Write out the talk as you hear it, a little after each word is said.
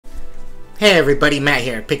Hey everybody, Matt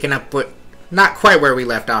here, picking up not quite where we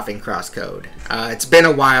left off in CrossCode. It's been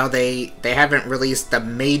a while. They haven't released the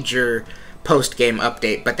major post-game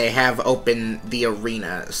update, but they have opened the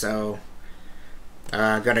arena, so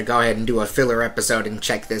I'm gonna go ahead and do a filler episode and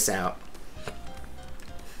check this out.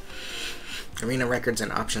 Arena records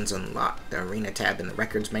and options unlocked. The arena tab in the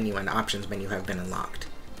records menu and options menu have been unlocked.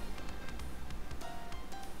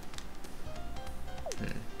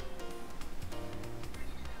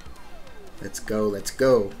 Let's go, let's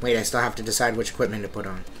go. Wait, I still have to decide which equipment to put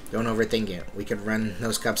on. Don't overthink it. We could run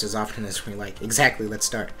those cups as often as we like. Exactly, let's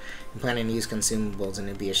start. I'm planning to use consumables, and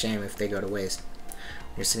it'd be a shame if they go to waste.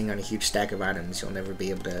 You're sitting on a huge stack of items. You'll never be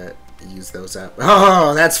able to use those up.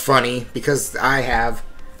 Oh, that's funny, because I have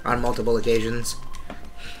on multiple occasions.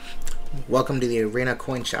 Welcome to the Arena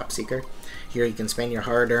Coin Shop, Seeker. Here you can spend your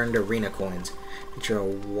hard-earned arena coins. Feature a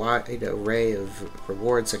wide array of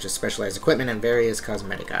rewards, such as specialized equipment and various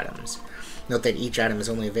cosmetic items. Note that each item is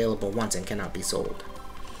only available once and cannot be sold.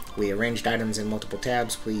 We arranged items in multiple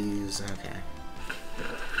tabs, please. Okay.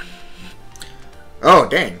 Oh,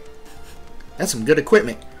 dang. That's some good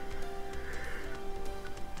equipment.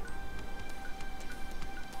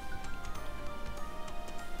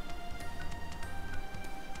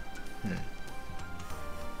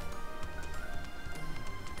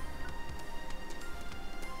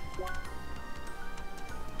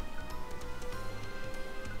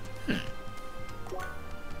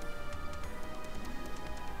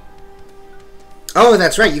 Oh,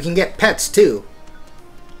 that's right, you can get pets too.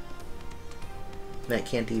 That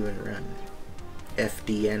can't even run.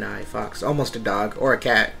 FDNI Fox. Almost a dog or a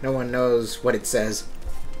cat. No one knows what it says.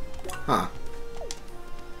 Huh.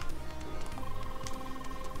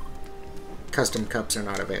 Custom cups are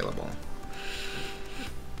not available.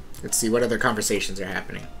 Let's see what other conversations are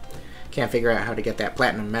happening. Can't figure out how to get that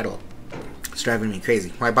platinum medal. It's driving me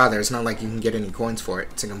crazy. Why bother? It's not like you can get any coins for it.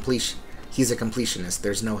 It's a completion. He's a completionist.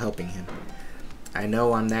 There's no helping him. I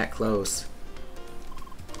know I'm that close.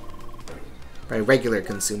 By regular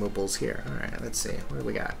consumables here. Alright, let's see. What do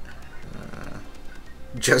we got?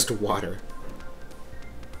 Just water.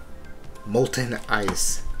 Molten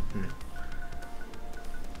ice.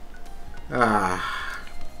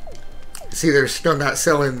 See, they're still not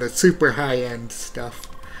selling the super high-end stuff.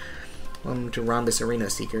 Welcome to Rhombus Arena,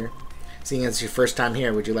 Seeker. Seeing as it's your first time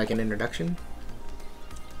here, would you like an introduction?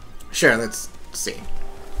 Sure, let's see.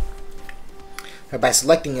 By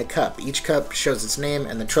selecting a cup, each cup shows its name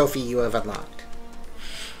and the trophy you have unlocked.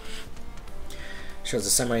 Shows a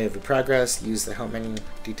summary of your progress. Use the help menu,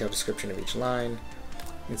 detailed description of each line.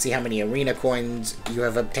 You can see how many arena coins you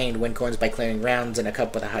have obtained. Win coins by clearing rounds in a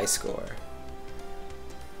cup with a high score.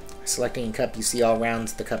 Selecting a cup, you see all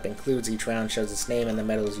rounds the cup includes. Each round shows its name and the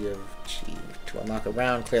medals you have achieved. To unlock a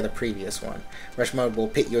round, clear the previous one. Rush mode will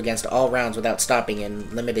pit you against all rounds without stopping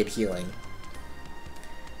in limited healing.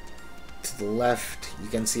 To the left, you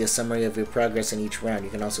can see a summary of your progress in each round.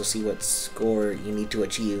 You can also see what score you need to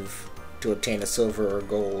achieve to obtain a silver or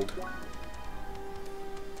gold.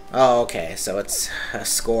 Oh, okay, so it's a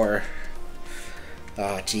score.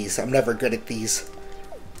 Oh, jeez, I'm never good at these.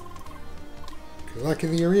 Good luck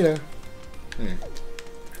in the arena.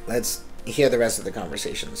 Let's hear the rest of the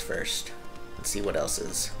conversations first. Let's see what else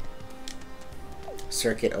is.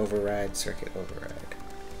 Circuit override, circuit override.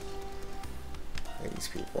 These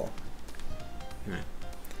people.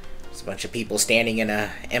 There's a bunch of people standing in an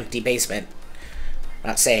empty basement,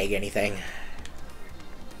 not saying anything.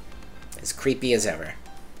 As creepy as ever.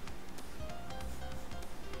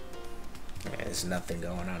 There's nothing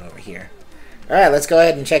going on over here. Alright, let's go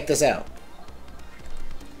ahead and check this out.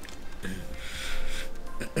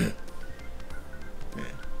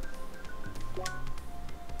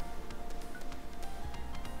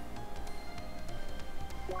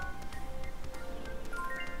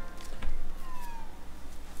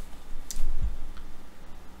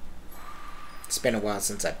 It's been a while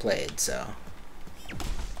since I played, so...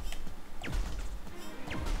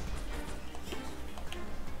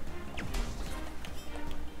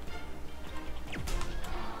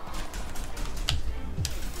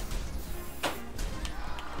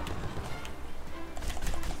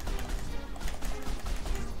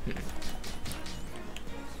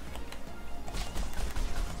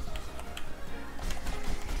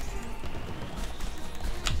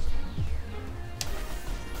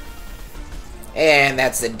 And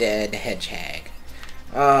that's the dead hedgehog.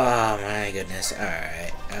 Oh my goodness.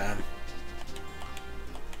 Alright.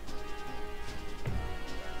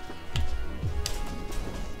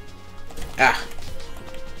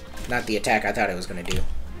 Not the attack I thought it was going to do.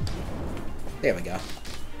 There we go.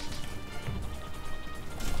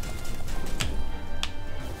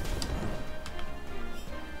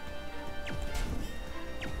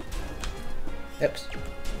 Oops.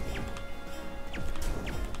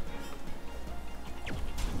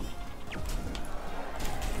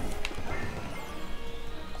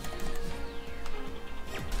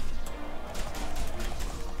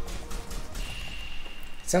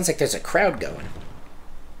 Sounds like there's a crowd going.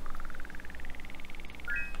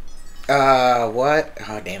 What?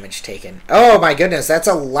 Oh, damage taken. Oh my goodness, that's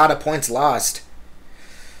a lot of points lost.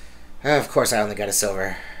 Of course I only got a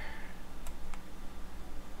silver.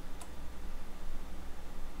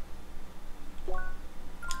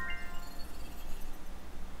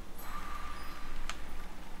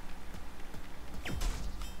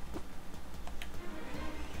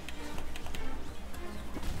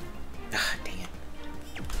 Ah, dang it.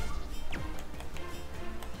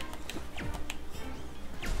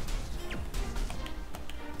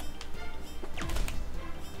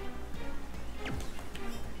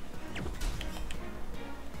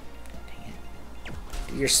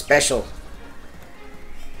 You're special.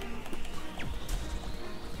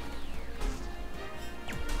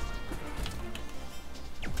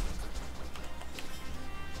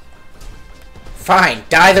 Fine,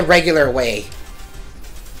 die the regular way.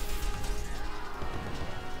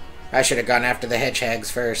 I should have gone after the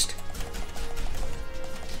hedgehogs first.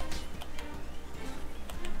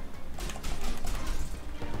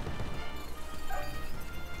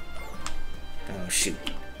 Oh, shoot.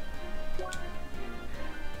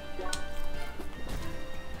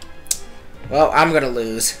 Well, I'm gonna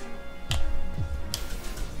lose.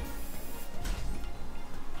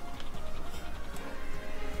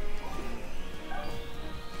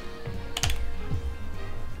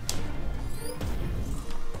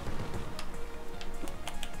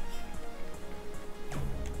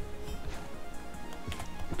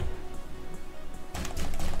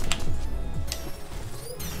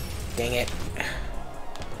 Dang it.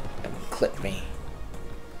 That one clipped me.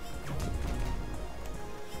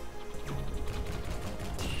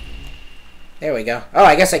 There we go. Oh,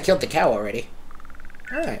 I guess I killed the cow already.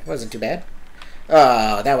 Alright, wasn't too bad.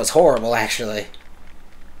 Oh, that was horrible, actually.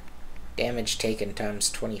 Damage taken times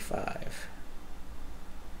 25.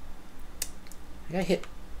 I got hit.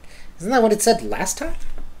 Isn't that what it said last time?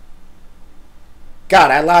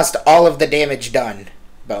 God, I lost all of the damage done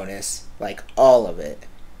bonus. Like, all of it.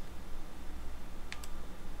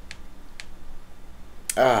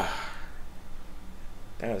 Ah.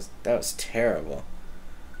 That was terrible.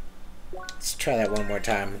 Let's try that one more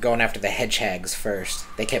time. I'm going after the hedgehogs first.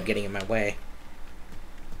 They kept getting in my way.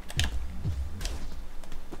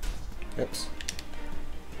 Oops.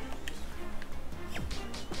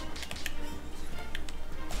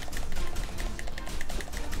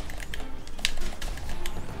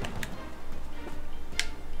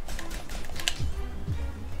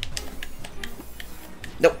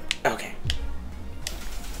 Nope. Okay.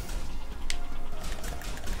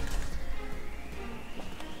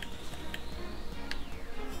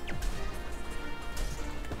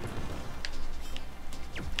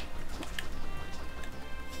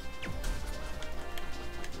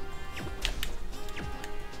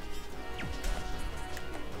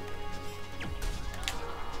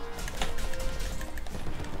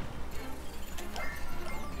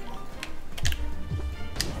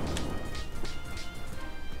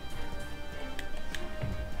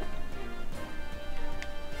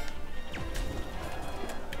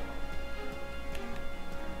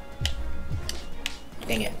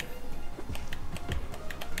 Dang it.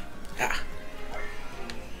 Ah.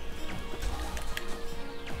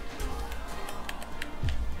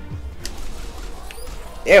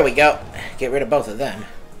 There we go. Get rid of both of them.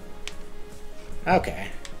 Okay.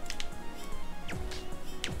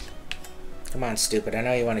 Come on, stupid. I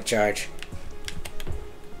know you want to charge.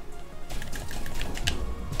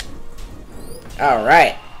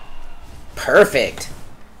 Alright. Perfect.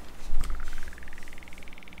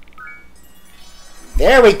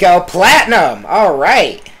 There we go, platinum!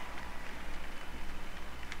 Alright!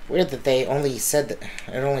 Weird that they only said that,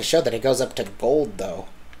 it only showed that it goes up to gold, though.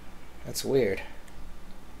 That's weird.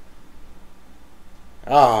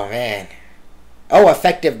 Oh, man. Oh,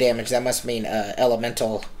 effective damage, that must mean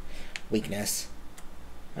elemental weakness.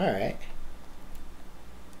 Alright.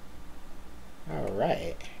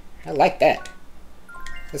 Alright. I like that.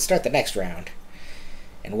 Let's start the next round.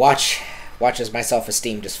 And watch as my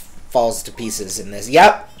self-esteem just falls to pieces in this.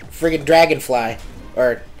 Yep, friggin' dragonfly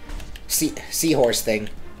or seahorse thing,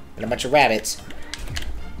 and a bunch of rabbits.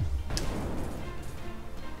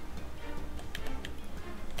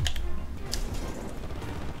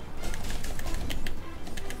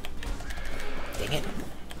 Dang it!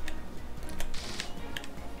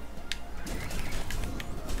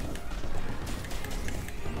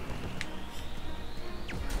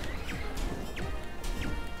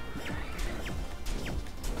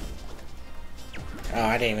 Oh,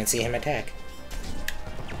 I didn't even see him attack.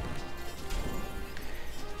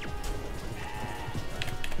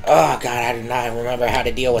 Oh god, I do not remember how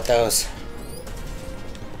to deal with those.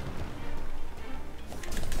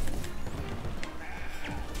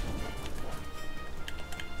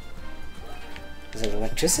 Is it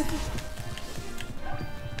electricity?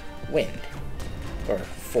 Wind. Or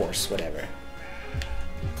force, whatever.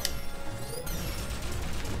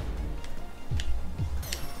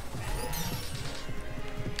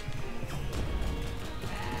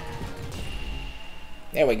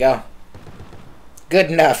 There we go.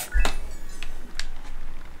 Good enough.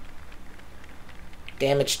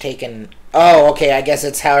 Damage taken. Oh, okay, I guess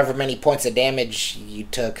it's however many points of damage you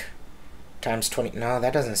took. Times 20. No,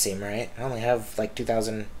 that doesn't seem right. I only have like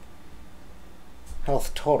 2,000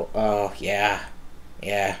 health total. Oh, yeah.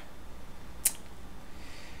 Yeah.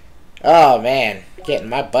 Oh, man. Getting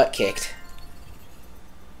my butt kicked.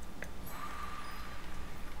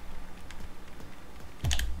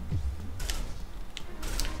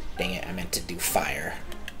 Dang it, I meant to do fire.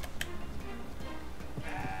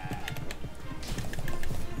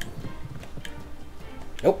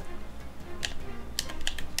 Nope.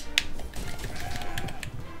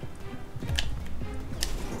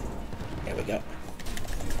 There we go.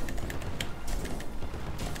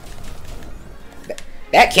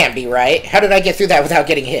 That can't be right. How did I get through that without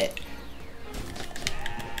getting hit?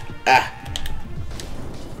 Ah.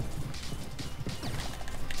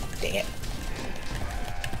 Dang it.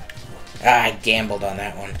 Ah, I gambled on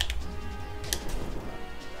that one.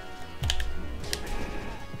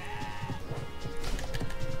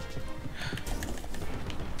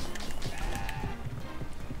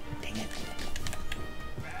 Dang it.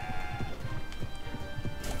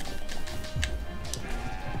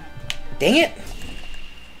 Dang it!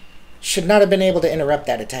 Should not have been able to interrupt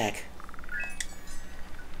that attack.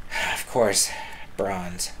 Of course.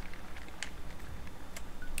 Bronze.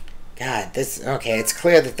 God, this... Okay, it's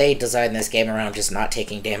clear that they designed this game around just not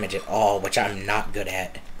taking damage at all, which I'm not good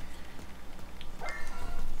at.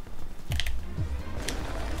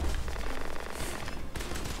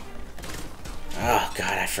 Oh,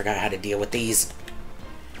 God, I forgot how to deal with these.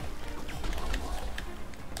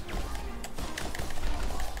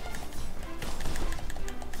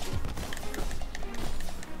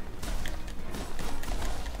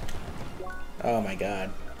 Oh, my God.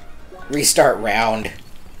 Restart round.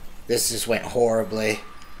 This just went horribly.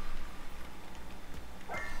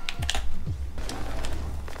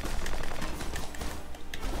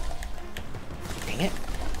 Dang it.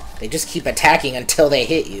 They just keep attacking until they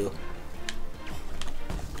hit you.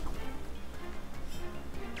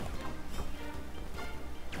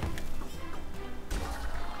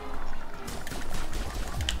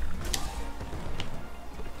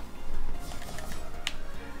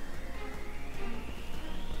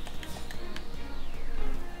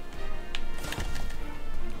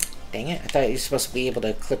 Dang it, I thought you were supposed to be able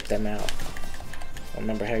to clip them out. I don't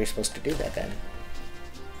remember how you're supposed to do that then.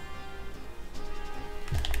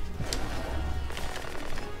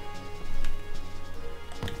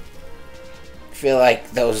 I feel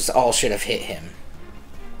like those all should have hit him.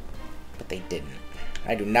 But they didn't.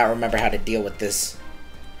 I do not remember how to deal with this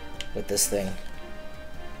thing.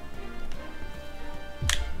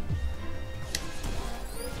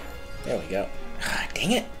 There we go. Ah,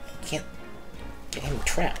 dang it. Can't get him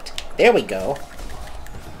trapped. There we go.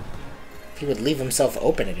 If he would leave himself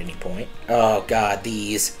open at any point. Oh god,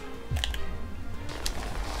 these.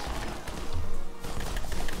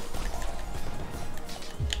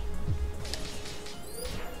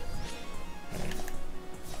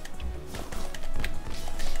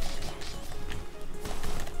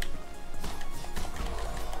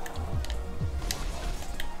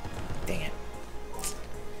 Dang it.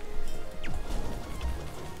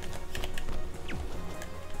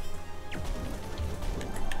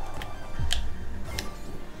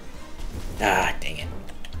 Ah, dang it.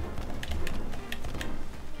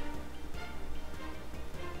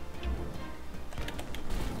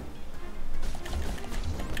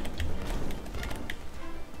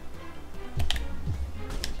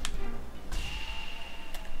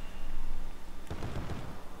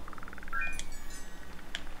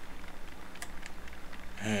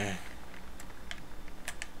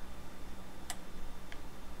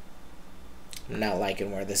 I'm not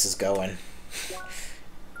liking where this is going.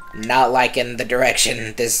 Not liking the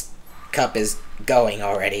direction this cup is going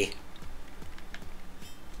already.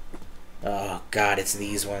 Oh god, it's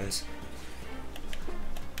these ones.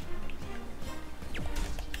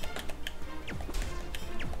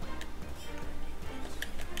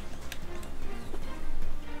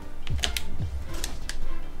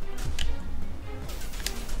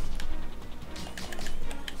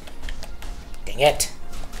 it.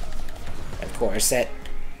 Of course, that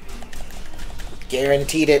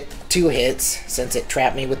guaranteed it 2 hits since it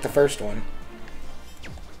trapped me with the first one.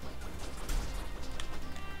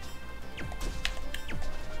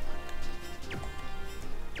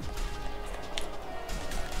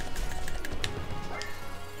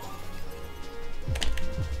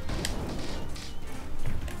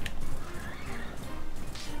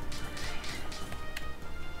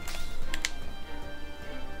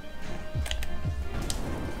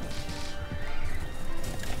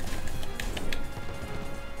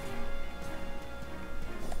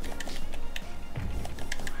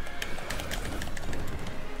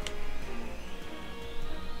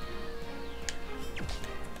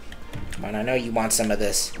 Come on, I know you want some of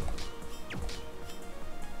this.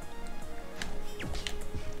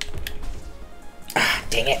 Ah,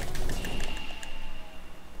 dang it.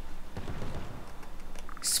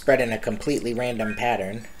 Spread in a completely random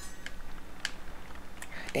pattern.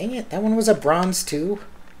 Dang it, that one was a bronze too?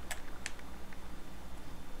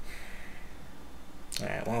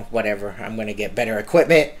 Alright, well, whatever. I'm gonna get better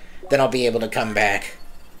equipment, then I'll be able to come back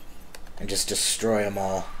and just destroy them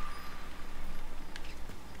all.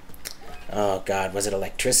 Oh god, was it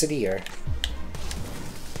electricity or...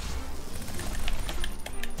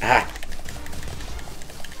 Ah!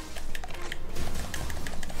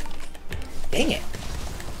 Dang it!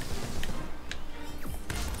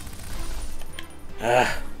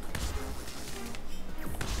 Ah!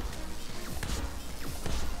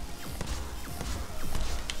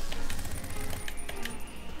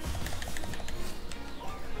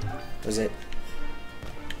 Was it...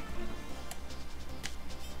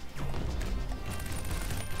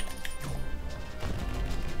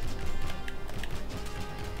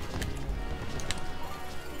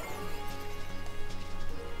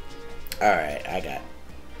 Alright, I got...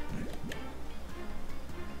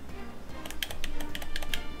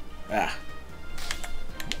 Ah.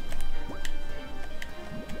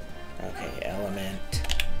 Okay, element.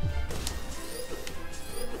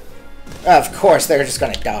 Of course, they're just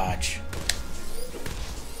gonna dodge.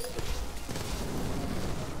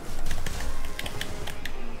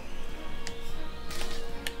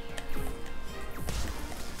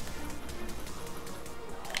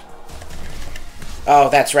 Oh,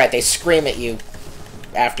 that's right. They scream at you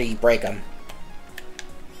after you break them.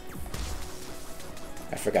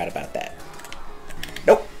 I forgot about that.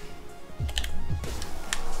 Nope.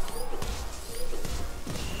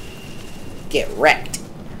 Get wrecked.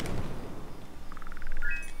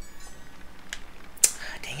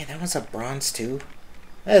 Dang it, that was a bronze too.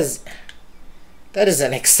 That is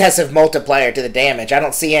an excessive multiplier to the damage. I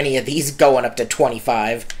don't see any of these going up to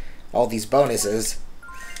 25. All these bonuses.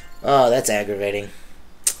 Oh, that's aggravating.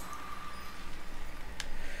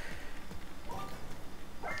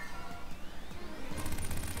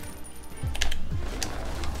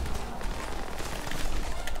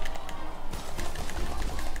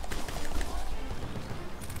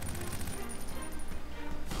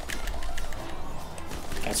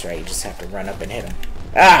 That's right, you just have to run up and hit him.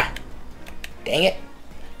 Ah! Dang it.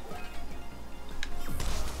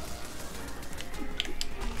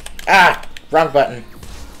 Ah! Wrong button.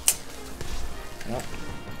 Nope.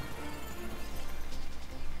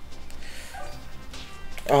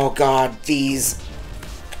 Oh god, these.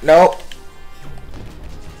 Nope.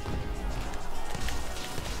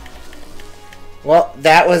 Well,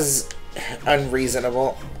 that was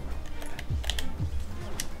unreasonable.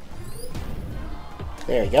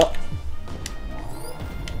 There you go.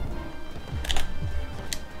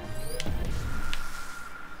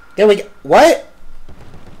 There we go. What?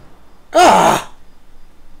 Ah!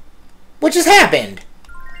 What just happened?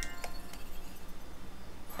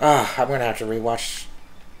 Ah, I'm gonna have to rewatch.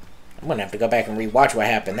 I'm gonna have to go back and rewatch what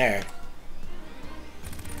happened there.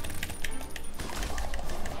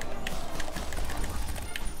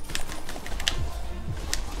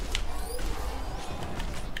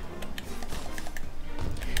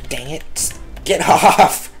 Dang it. Just get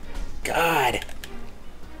off! God.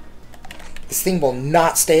 This thing will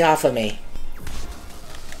not stay off of me.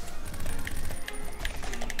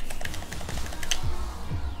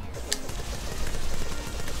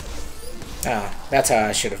 Oh, that's how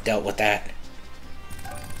I should have dealt with that.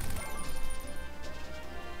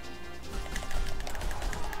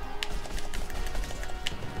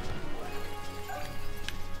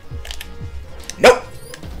 Nope!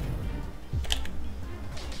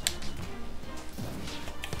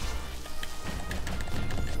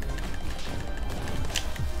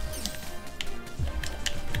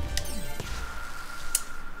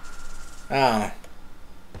 Oh.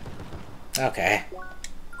 Okay.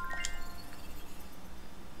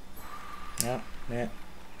 No, yeah.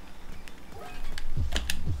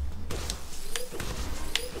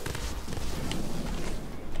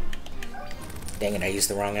 Dang it, I used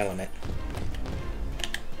the wrong element.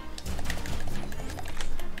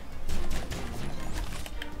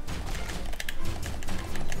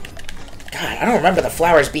 God, I don't remember the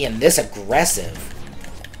flowers being this aggressive.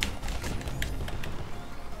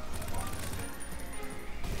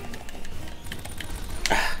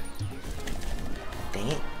 Dang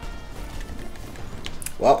it.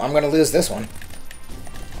 Well, I'm gonna lose this one.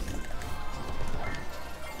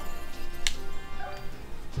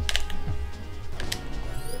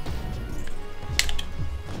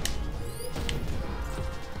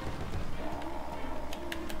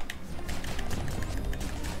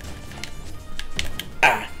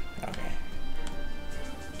 Ah, okay.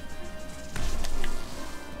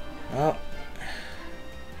 Well.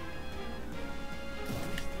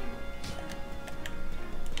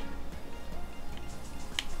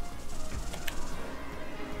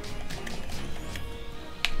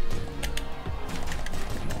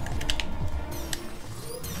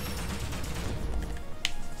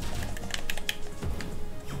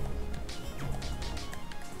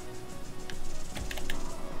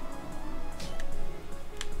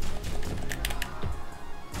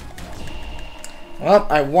 Well,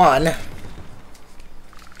 I won.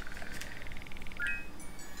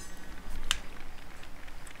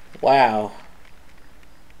 Wow.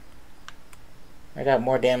 I got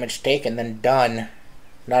more damage taken than done,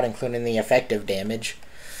 not including the effective damage.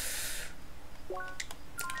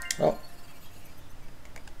 Oh.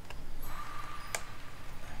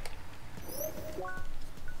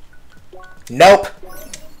 Nope.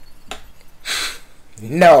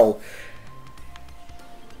 No.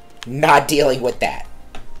 Not dealing with that.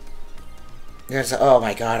 There's, oh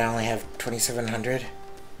my god, I only have 2,700.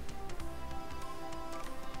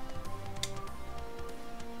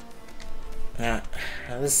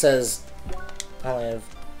 This says I only have...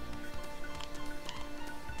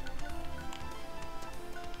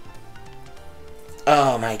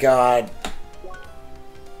 Oh my god.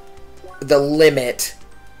 The limit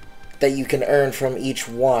that you can earn from each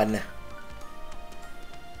one.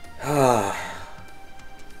 Ah.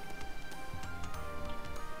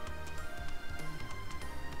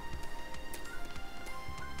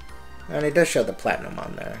 And it does show the platinum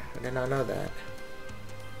on there. I did not know that.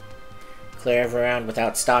 Clear every round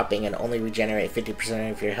without stopping and only regenerate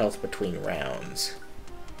 50% of your health between rounds.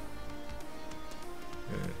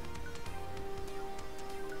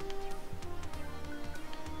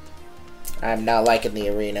 I'm not liking the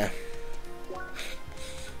arena. I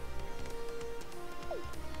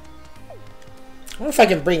wonder if I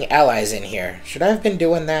can bring allies in here. Should I have been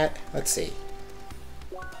doing that? Let's see.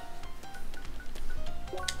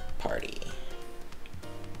 Party.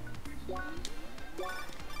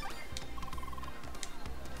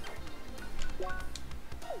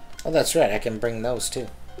 Oh, that's right. I can bring those too.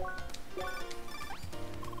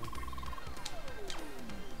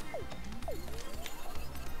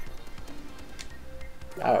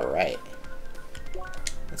 Alright.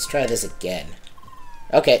 Let's try this again.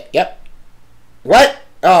 Okay, yep. What?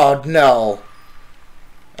 Oh, no.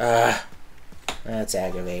 That's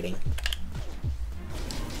aggravating.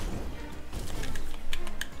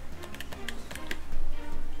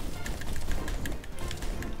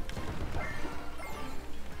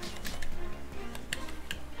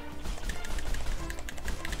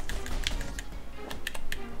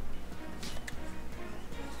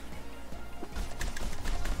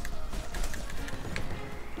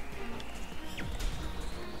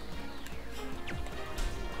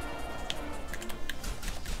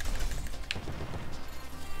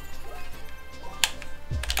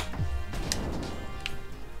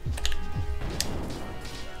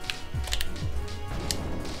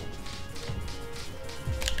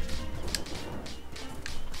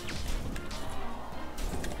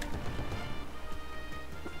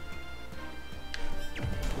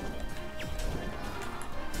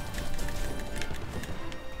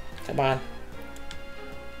 Come on.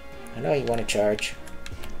 I know you want to charge.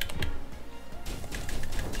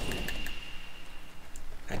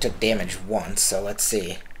 I took damage once, so let's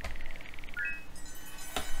see.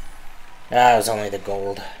 Ah, it was only the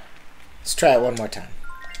gold. Let's try it one more time.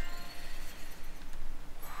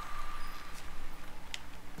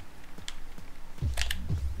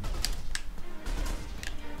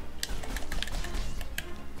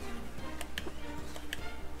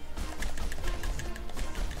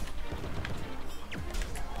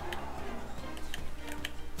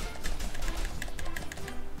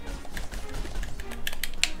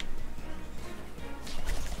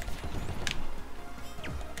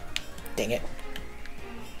 Dang it.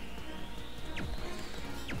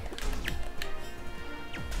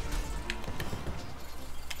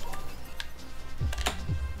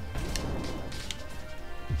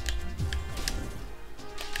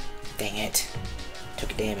 Dang it.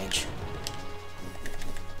 Took damage.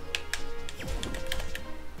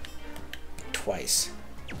 Twice.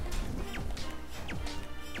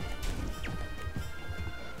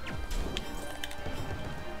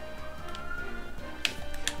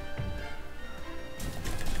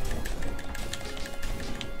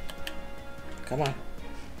 Come on.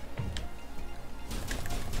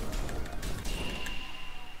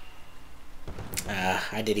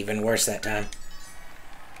 I did even worse that time.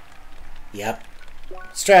 Yep.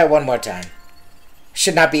 Let's try it one more time.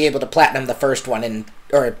 Should not be able to platinum the first one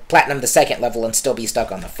or platinum the second level and still be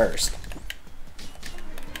stuck on the first.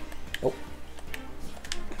 Oh.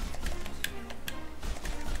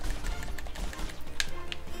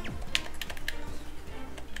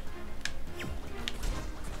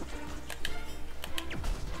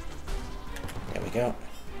 There we go.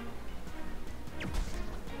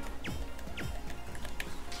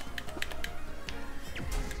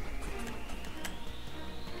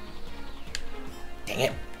 Dang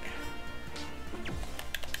it.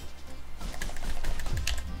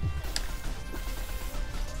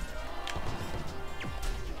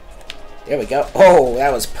 There we go. Oh,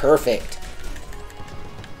 that was perfect.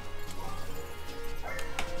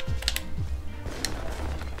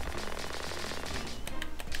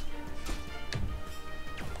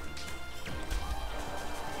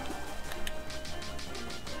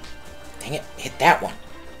 Dang it, hit that one.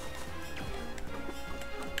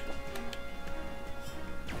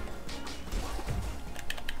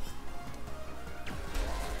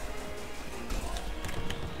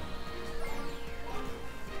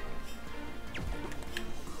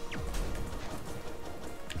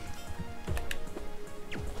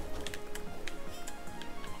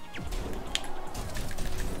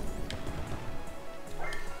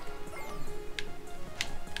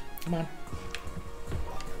 Come on.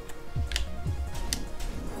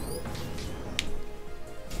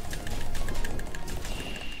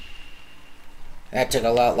 That took a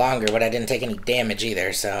lot longer, but I didn't take any damage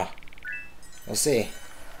either, so we'll see.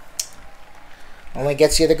 Only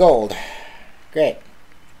gets you the gold. Great.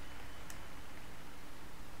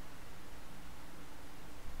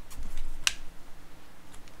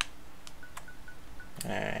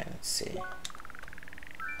 Alright, let's see.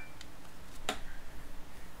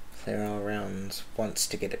 Clear all rounds once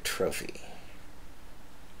to get a trophy.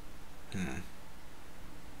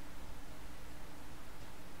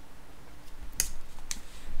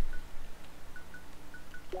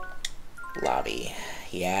 Lobby.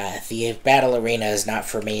 Yeah, the battle arena is not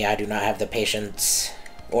for me. I do not have the patience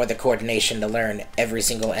or the coordination to learn every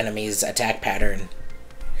single enemy's attack pattern.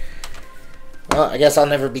 Well, I guess I'll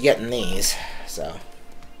never be getting these, so.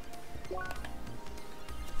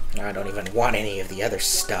 I don't even want any of the other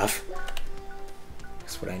stuff.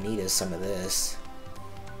 Guess what I need is some of this.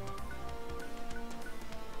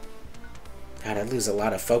 God, I lose a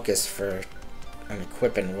lot of focus for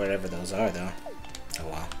equipping whatever those are, though. Oh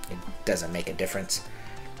well, it doesn't make a difference.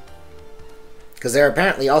 Because there are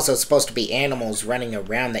apparently also supposed to be animals running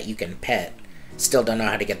around that you can pet. Still don't know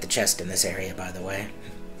how to get the chest in this area, by the way.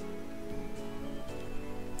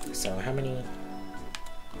 So, how many...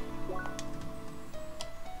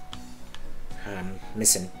 I'm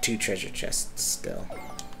missing 2 treasure chests still.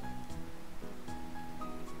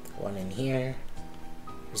 One in here.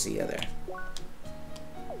 Where's the other?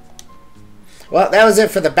 Well, that was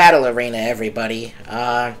it for the battle arena, everybody.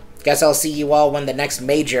 Guess I'll see you all when the next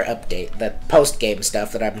major update, the post-game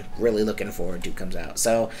stuff that I'm really looking forward to, comes out.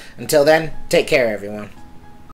 So, until then, take care, everyone.